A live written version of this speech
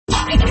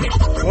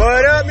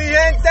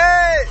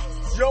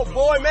your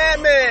boy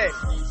Madman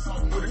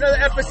with another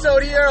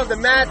episode here of the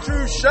Mad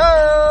True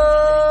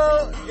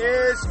Show.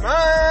 It's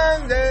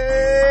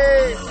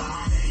Monday.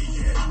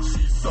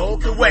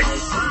 Soaking wet.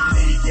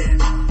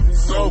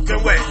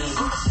 Soaking wet.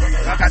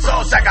 Like I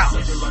saw Saka.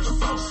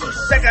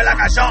 Saka like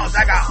I saw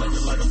Saka.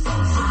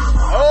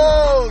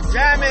 Oh,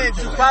 jamming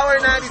to Power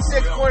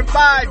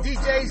 96.5.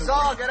 DJ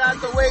Zal, get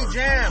out the way,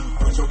 jam.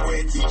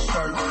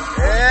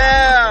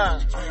 Yeah.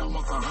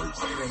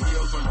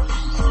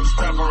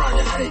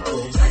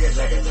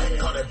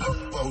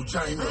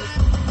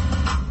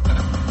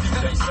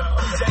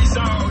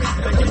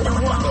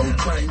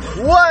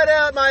 What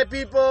up, my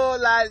people?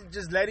 Like,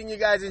 just letting you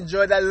guys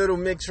enjoy that little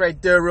mix right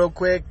there real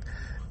quick.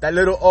 That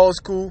little old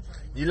school.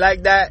 You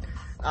like that?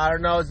 I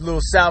don't know. It's a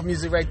little South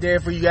music right there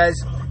for you guys.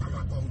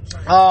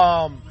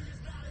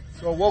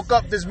 So woke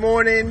up this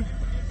morning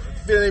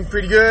feeling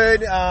pretty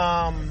good.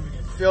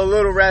 Feel a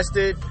little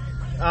rested.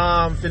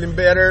 Feeling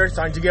better.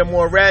 Starting to get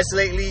more rest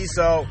lately.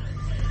 So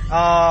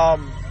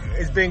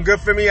it's been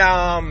good for me.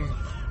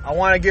 I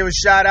want to give a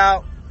shout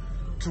out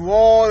to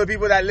all the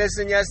people that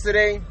listened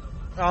yesterday.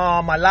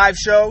 My live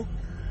show.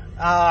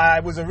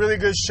 It was a really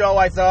good show,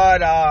 I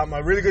thought.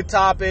 A really good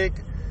topic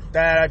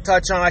that I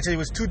touched on. Actually, it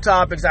was two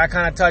topics that I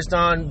kind of touched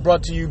on,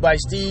 brought to you by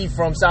Steve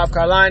from South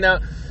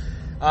Carolina.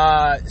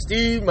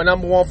 Steve, my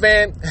number one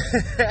fan.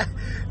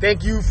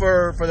 Thank you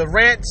for the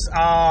rants.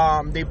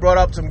 They brought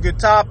up some good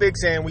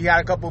topics, and we had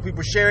a couple of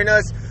people sharing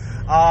us.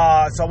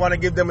 So I want to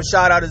give them a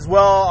shout out as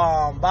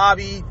well.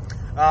 Bobby,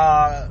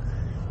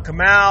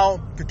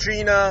 Kamal,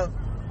 Katrina.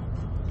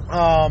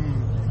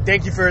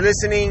 Thank you for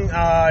listening.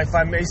 If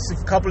I missed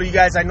a couple of you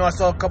guys, I know I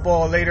saw a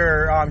couple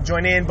later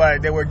join in,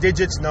 but they were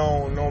digits,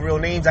 no real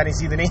names. I didn't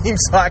see the names,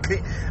 so I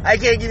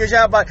can't give you a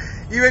shout out. But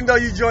even though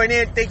you joined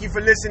in, thank you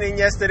for listening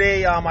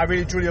yesterday. I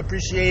really, truly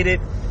appreciate it.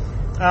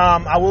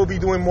 I will be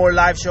doing more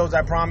live shows,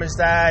 I promise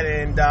that.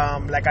 And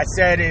like I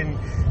said in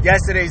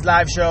yesterday's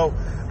live show,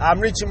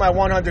 I'm reaching my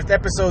 100th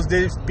episode,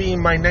 this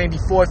being my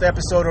 94th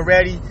episode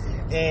already.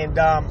 And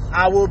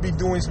I will be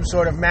doing some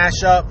sort of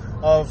mashup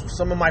of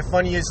some of my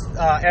funniest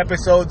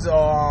episodes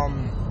that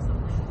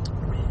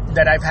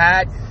I've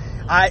had.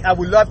 I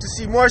would love to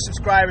see more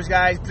subscribers,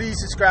 guys. Please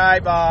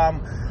subscribe.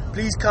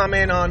 Please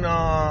comment on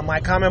my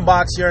comment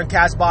box here on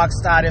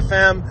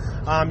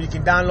castbox.fm. You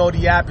can download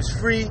the app. It's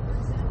free.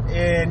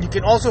 And you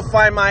can also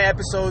find my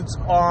episodes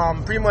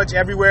pretty much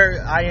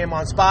everywhere. I am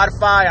on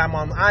Spotify. I'm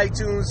on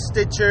iTunes,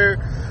 Stitcher,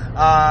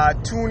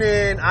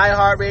 TuneIn,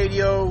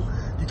 iHeartRadio.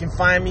 You can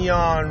find me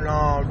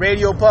on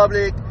Radio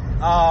Public.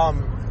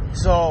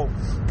 So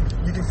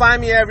you can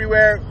find me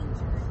everywhere.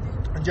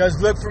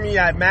 Just look for me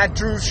at Matt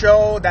True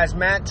Show. That's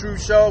Matt True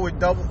Show with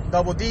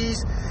double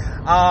D's.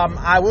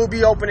 I will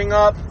be opening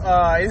up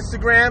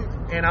Instagram,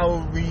 and I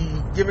will be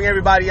giving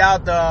everybody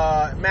out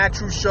the Matt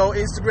True Show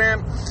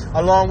Instagram,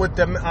 along with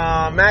the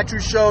Matt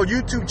True Show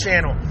YouTube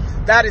channel.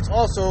 That is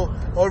also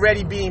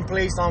already being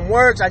placed on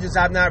works. I just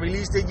have not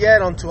released it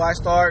yet until I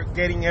start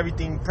getting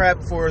everything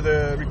prepped for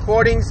the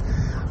recordings.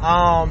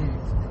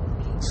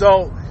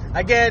 So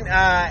again,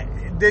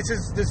 this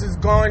is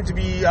going to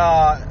be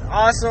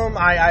awesome.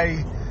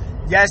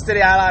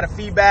 Yesterday I had a lot of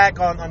feedback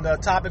on the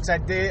topics I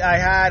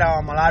had. A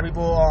lot of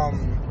people,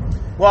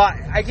 well,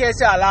 I can't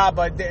say a lot,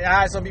 but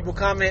I had some people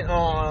comment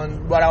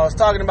on what I was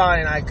talking about,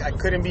 and I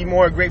couldn't be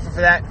more grateful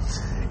for that.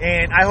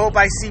 And I hope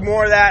I see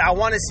more of that. I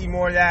want to see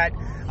more of that.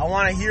 I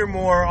want to hear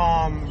more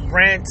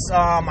rants.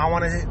 I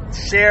want to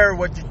share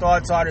what your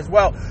thoughts are as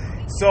well.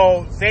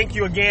 So thank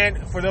you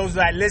again for those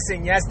that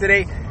listened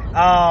yesterday.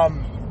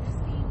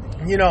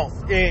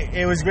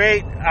 It was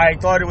great. I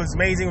thought it was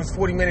amazing. It was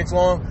 40 minutes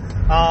long.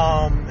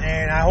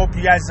 And I hope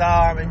you guys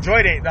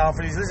enjoyed it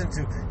for these to listen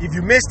to. If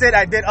you missed it,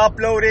 I did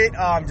upload it.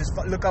 Just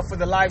look up for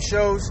the live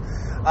shows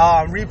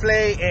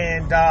replay,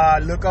 and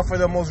look up for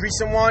the most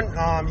recent one.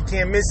 You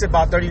can't miss it,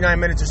 about 39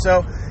 minutes or so.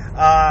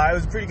 It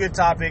was a pretty good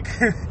topic.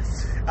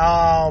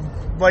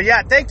 But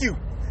yeah, thank you.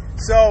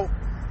 So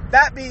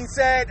that being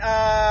said,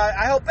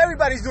 I hope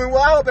everybody's doing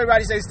well. I hope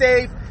everybody stays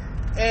safe.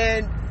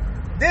 And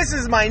this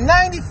is my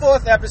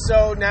 94th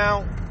episode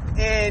now,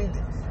 and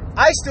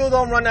I still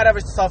don't run out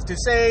of stuff to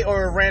say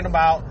or rant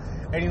about,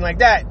 anything like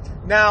that.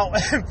 Now,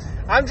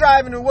 I'm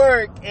driving to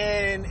work,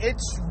 and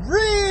it's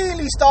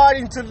really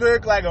starting to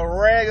look like a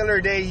regular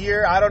day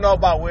here. I don't know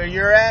about where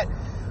you're at,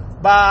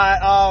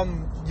 but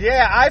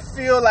yeah, I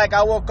feel like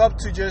I woke up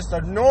to just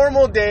a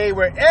normal day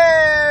where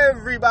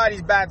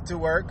everybody's back to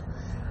work,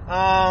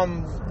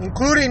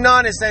 including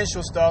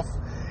non-essential stuff.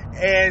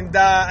 And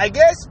I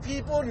guess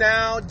people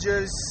now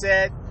just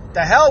said,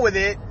 the hell with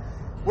it.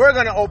 We're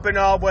going to open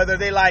up whether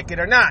they like it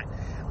or not.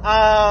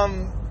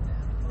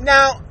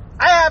 Now,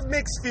 I have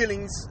mixed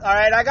feelings, all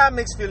right? I got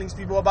mixed feelings,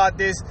 people, about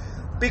this,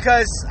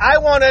 because I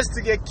want us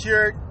to get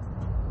cured,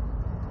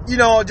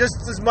 just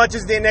as much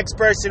as the next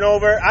person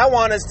over. I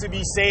want us to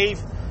be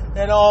safe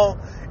and all.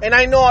 And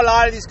I know a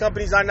lot of these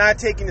companies are not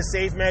taking the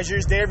safe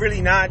measures. They're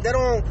really not. They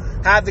don't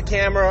have the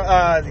cameras.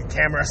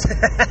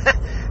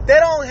 They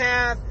don't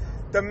have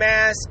the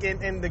mask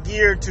and the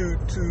gear to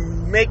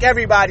make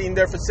everybody in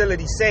their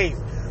facility safe.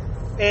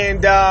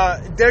 and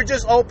they're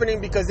just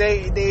opening because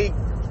they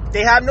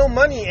have no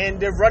money and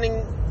they're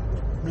running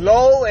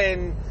low,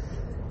 and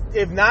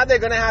if not, they're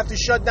gonna have to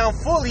shut down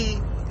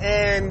fully,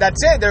 and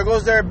that's it. There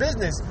goes their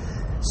business.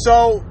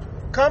 So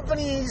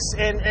companies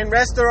and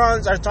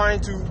restaurants are trying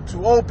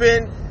to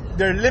open.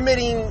 They're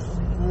limiting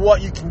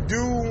what you can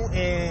do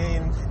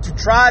and to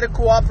try to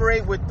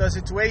cooperate with the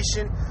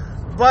situation.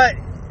 But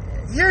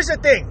here's the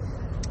thing.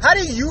 How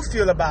do you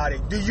feel about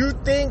it? Do you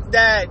think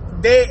that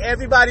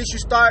everybody should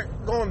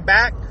start going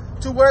back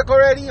to work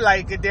already,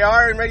 like they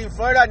are already in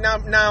Florida?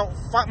 Now,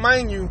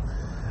 mind you,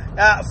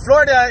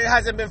 Florida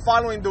hasn't been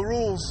following the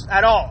rules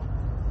at all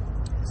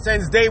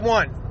since day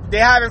one. They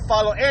haven't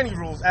followed any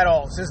rules at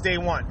all since day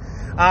one.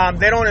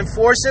 They don't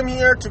enforce them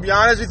here, to be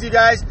honest with you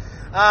guys.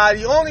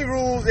 The only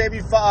rules they be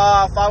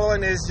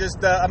following is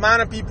just the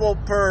amount of people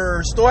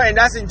per store, and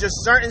that's in just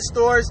certain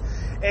stores,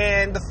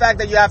 and the fact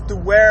that you have to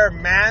wear a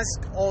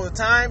mask all the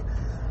time.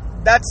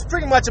 That's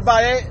pretty much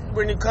about it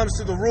when it comes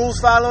to the rules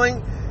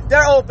following.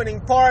 They're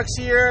opening parks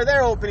here,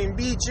 they're opening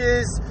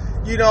beaches,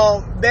 you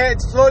know, they're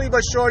slowly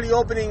but surely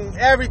opening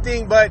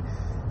everything, but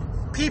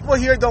people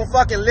here don't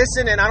fucking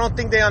listen, and I don't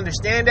think they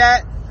understand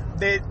that.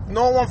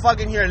 No one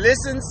fucking here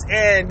listens,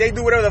 and they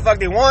do whatever the fuck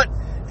they want,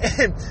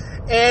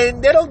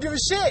 and they don't give a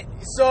shit.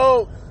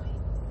 So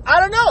I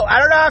don't know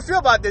how I feel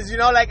about this, you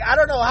know, like, I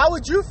don't know, how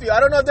would you feel? I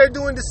don't know if they're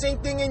doing the same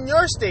thing in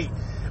your state.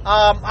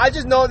 I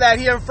just know that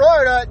here in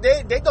Florida,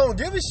 they don't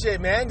give a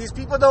shit, man. These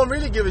people don't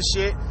really give a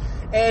shit,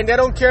 and they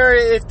don't care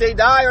if they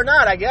die or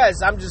not, I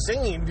guess. I'm just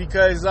saying,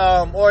 because,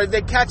 or if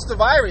they catch the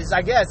virus,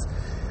 I guess.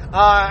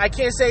 I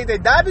can't say they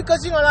die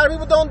because, you know, a lot of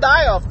people don't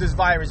die off this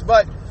virus,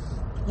 but,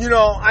 you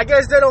know, I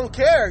guess they don't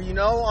care, you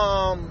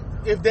know,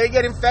 if they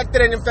get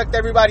infected and infect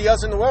everybody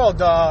else in the world.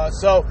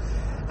 So,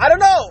 I don't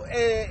know.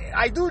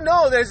 I do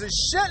know there's a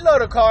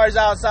shitload of cars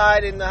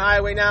outside in the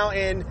highway now,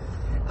 and,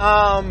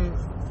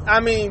 I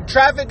mean,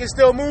 traffic is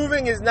still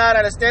moving. It's not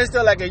at a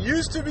standstill like it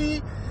used to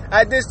be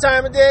at this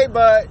time of day,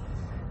 but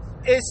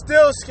it's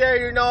still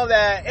scary to know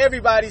that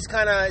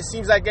it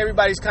seems like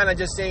everybody's kind of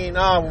just saying,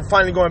 oh, we're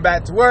finally going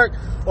back to work,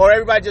 or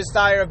everybody just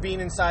tired of being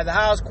inside the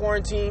house,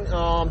 quarantine,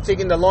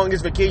 taking the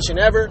longest vacation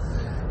ever.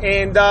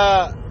 And,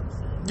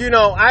 you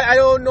know, I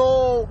don't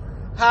know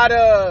how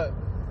to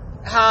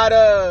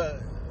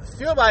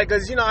feel about it,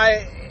 because, you know,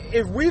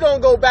 if we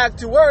don't go back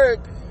to work,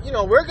 you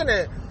know, we're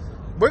gonna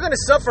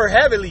suffer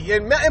heavily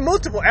in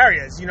multiple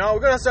areas. You know,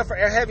 we're gonna suffer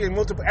heavily in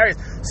multiple areas.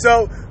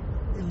 So,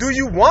 do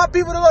you want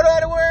people to go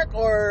to work,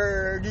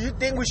 or do you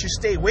think we should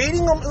stay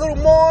waiting a little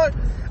more?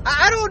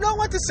 I don't know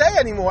what to say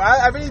anymore.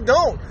 I really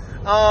don't.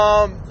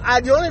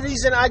 The only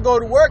reason I go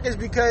to work is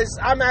because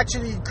I'm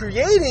actually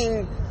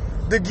creating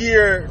the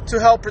gear to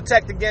help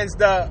protect against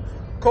the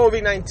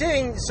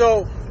COVID-19.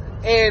 So,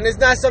 and it's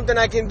not something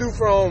I can do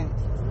from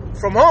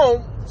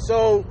home.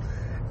 So,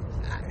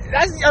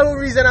 that's the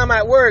only reason I'm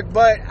at work.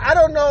 But I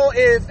don't know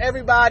if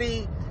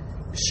everybody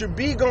should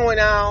be going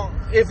out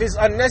if it's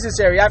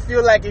unnecessary. I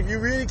feel like if you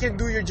really can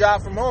do your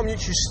job from home, you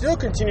should still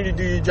continue to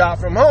do your job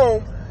from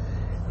home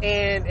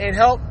and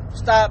help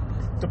stop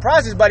the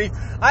process. But if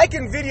I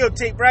can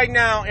videotape right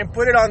now and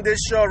put it on this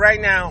show right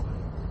now,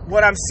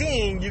 what I'm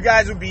seeing, you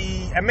guys would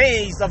be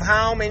amazed of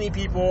how many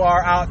people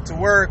are out to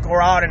work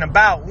or out and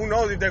about. Who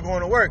knows if they're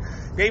going to work?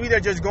 Maybe they're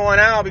just going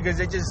out because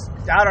they just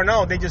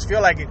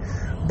feel like it.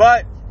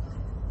 But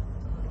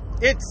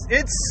it's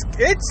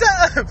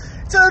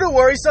a little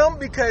worrisome,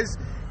 because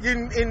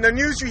in the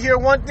news you hear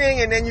one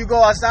thing and then you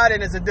go outside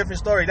and it's a different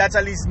story. That's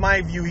at least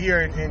my view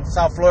here in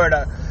South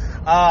Florida.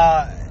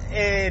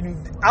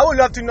 And I would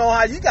love to know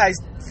how you guys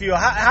feel.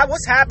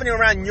 What's happening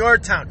around your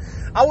town?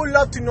 I would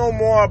love to know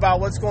more about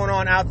what's going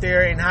on out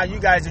there and how you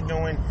guys are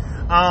doing.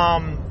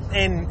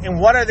 And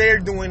what are they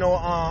doing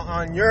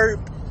on your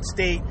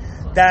state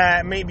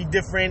that may be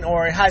different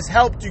or has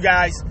helped you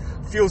guys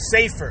feel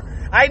safer.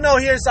 I know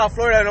here in South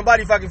Florida,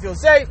 nobody fucking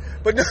feels safe,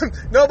 but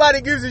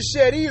nobody gives a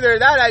shit either.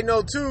 That I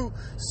know too.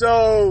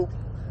 So,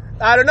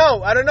 I don't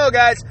know,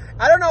 guys.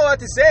 I don't know what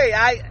to say.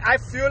 I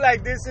feel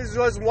like this is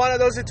just one of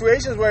those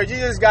situations where you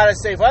just gotta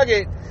say, fuck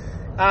it.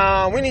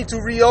 We need to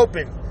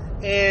reopen.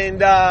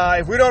 And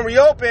if we don't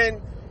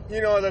reopen,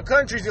 the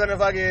country's gonna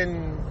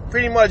fucking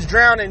pretty much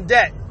drown in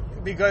debt,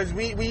 because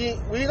we're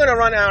gonna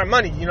run out of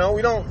money.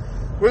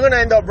 We're gonna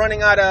end up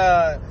running out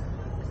of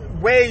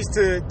ways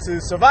to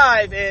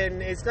survive,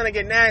 and it's gonna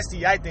get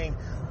nasty, I think.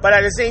 But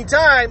at the same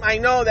time, I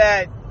know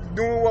that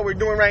doing what we're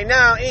doing right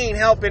now ain't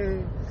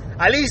helping.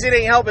 At least it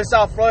ain't helping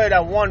South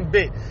Florida one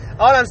bit.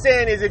 All I'm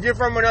saying is, if you're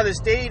from another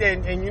state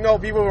and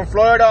people from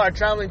Florida are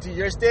traveling to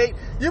your state,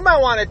 you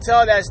might want to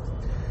tell that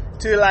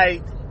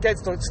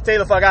to stay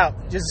the fuck out.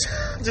 Just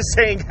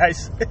saying,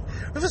 guys.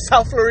 The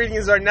South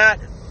Floridians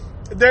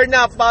they're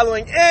not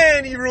following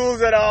any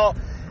rules at all.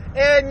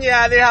 And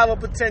yeah, they have a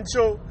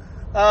potential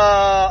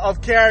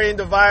of carrying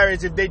the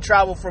virus if they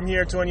travel from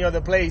here to any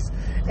other place,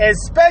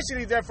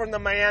 especially if they're from the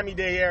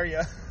Miami-Dade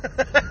area.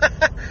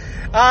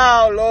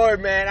 Oh,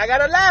 Lord, man. I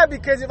gotta laugh,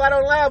 because if I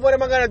don't laugh, what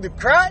am I gonna do?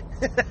 Cry?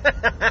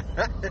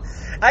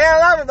 I gotta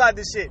laugh about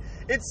this shit.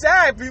 It's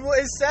sad, people.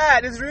 It's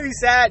sad. It's really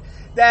sad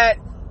that,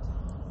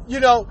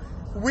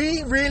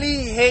 we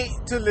really hate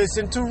to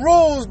listen to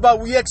rules, but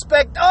we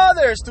expect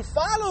others to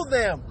follow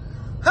them.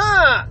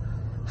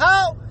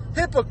 How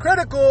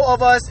hypocritical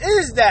of us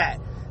is that?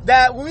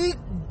 That we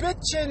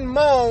bitch and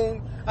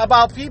moan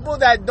about people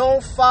that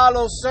don't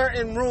follow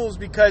certain rules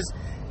because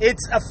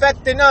it's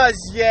affecting us,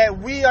 yet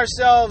we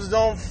ourselves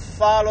don't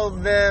follow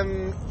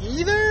them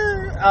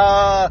either?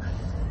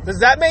 Does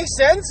that make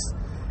sense?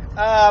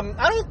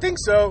 I don't think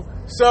so.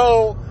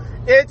 So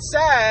it's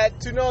sad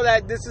to know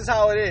that this is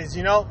how it is,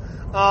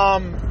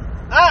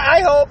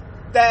 I hope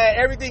that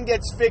everything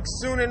gets fixed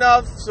soon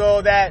enough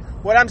so that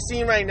what I'm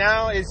seeing right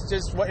now is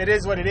just what it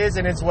is,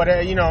 and it's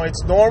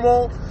it's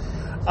normal.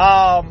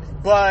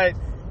 But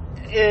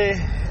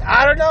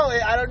I don't know.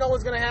 I don't know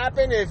what's gonna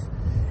happen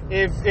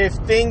if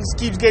things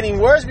keeps getting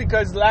worse,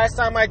 because last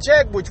time I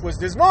checked, which was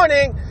this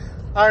morning,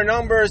 our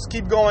numbers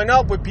keep going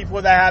up with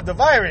people that have the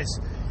virus,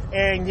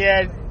 and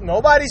yet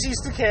nobody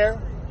seems to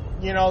care.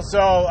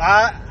 So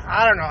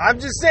I don't know. I'm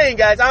just saying,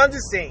 guys. I'm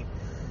just saying.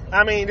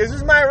 I mean, this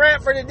is my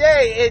rant for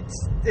today.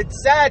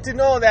 It's sad to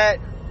know that,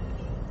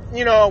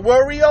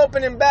 we're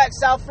reopening back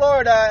South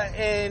Florida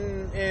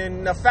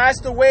in a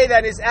faster way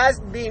than is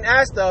being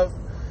asked of,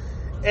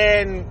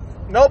 and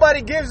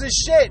nobody gives a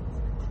shit,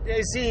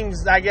 it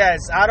seems, I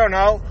guess. I don't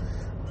know.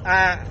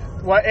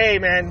 Hey,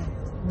 man,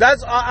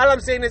 that's all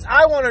I'm saying is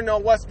I want to know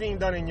what's being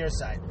done in your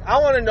side. I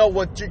want to know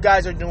what you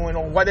guys are doing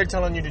or what they're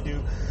telling you to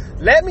do.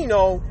 Let me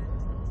know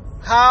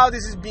how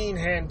this is being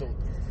handled.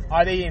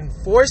 Are they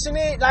enforcing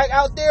it,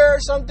 out there or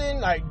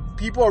something?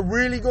 People are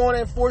really going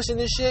and enforcing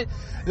this shit?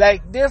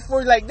 They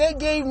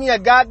gave me a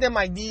goddamn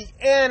ID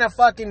and a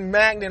fucking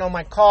magnet on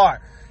my car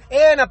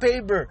and a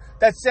paper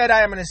that said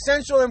I am an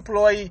essential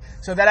employee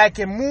so that I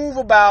can move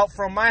about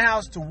from my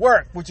house to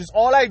work, which is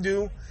all I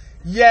do.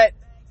 Yet,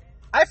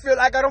 I feel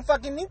like I don't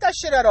fucking need that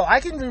shit at all.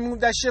 I can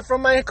remove that shit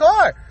from my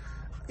car.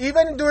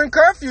 Even during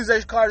curfews,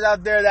 there's cars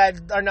out there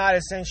that are not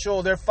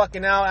essential. They're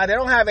fucking out. They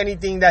don't have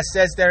anything that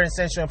says they're an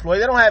essential employee.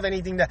 They don't have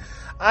anything that...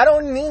 I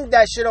don't need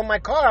that shit on my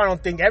car. I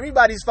don't think.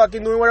 Everybody's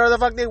fucking doing whatever the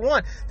fuck they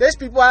want. There's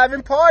people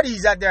having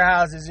parties at their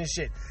houses and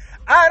shit.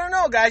 I don't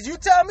know, guys. You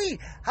tell me.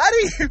 How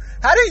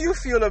do you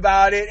feel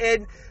about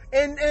it?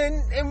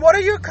 And what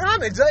are your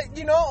comments?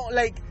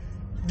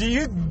 Do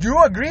you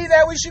agree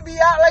that we should be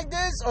out like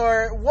this,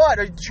 or what?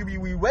 Or should we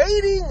be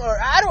waiting? Or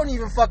I don't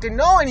even fucking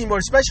know anymore,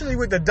 especially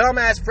with the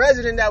dumbass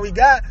president that we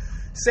got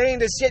saying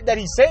the shit that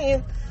he's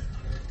saying.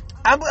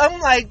 I'm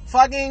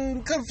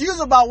fucking confused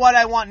about what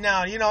I want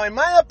now. In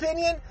my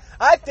opinion,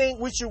 I think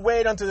we should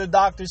wait until the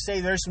doctors say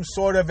there's some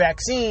sort of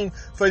vaccine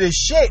for this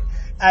shit.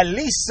 At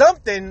least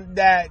something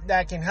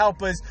that can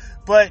help us.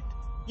 But,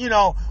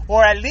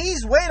 or at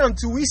least wait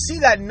until we see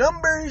that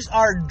numbers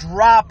are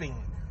dropping.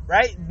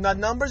 Right? The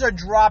numbers are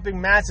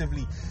dropping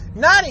massively.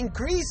 Not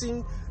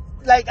increasing.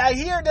 I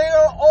hear they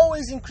are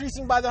always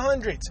increasing by the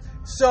hundreds.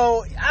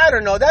 So, I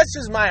don't know. That's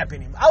just my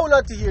opinion. I would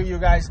love to hear you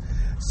guys.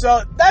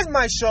 So, that's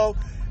my show.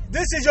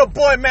 This is your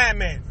boy, Matt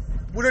Man,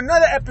 with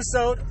another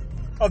episode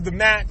of the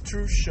Matt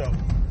Truth Show.